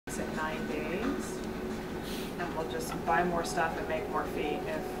just buy more stuff and make more feet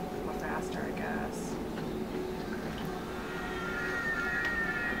if we're faster, I guess.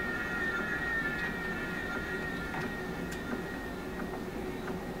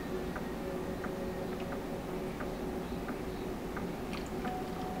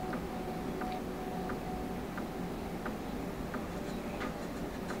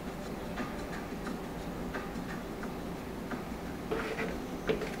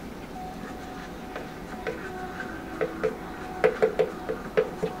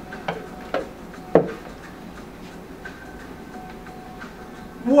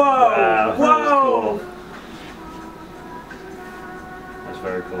 Whoa! Wow, Whoa! that was cool. That's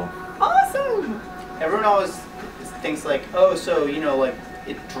very cool. Awesome! Everyone always thinks like, oh, so, you know, like,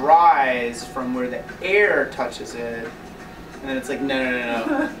 it dries from where the air touches it. And then it's like,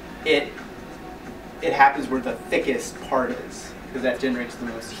 no. It happens where the thickest part is, because that generates the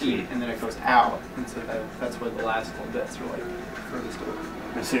most heat, and then it goes out. And so that's where the last little bits are like furthest away.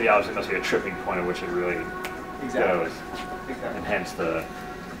 And see, obviously, must be a tripping point at which it really goes. Exactly. And hence the,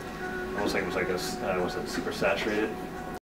 almost like it was like a, was it super saturated?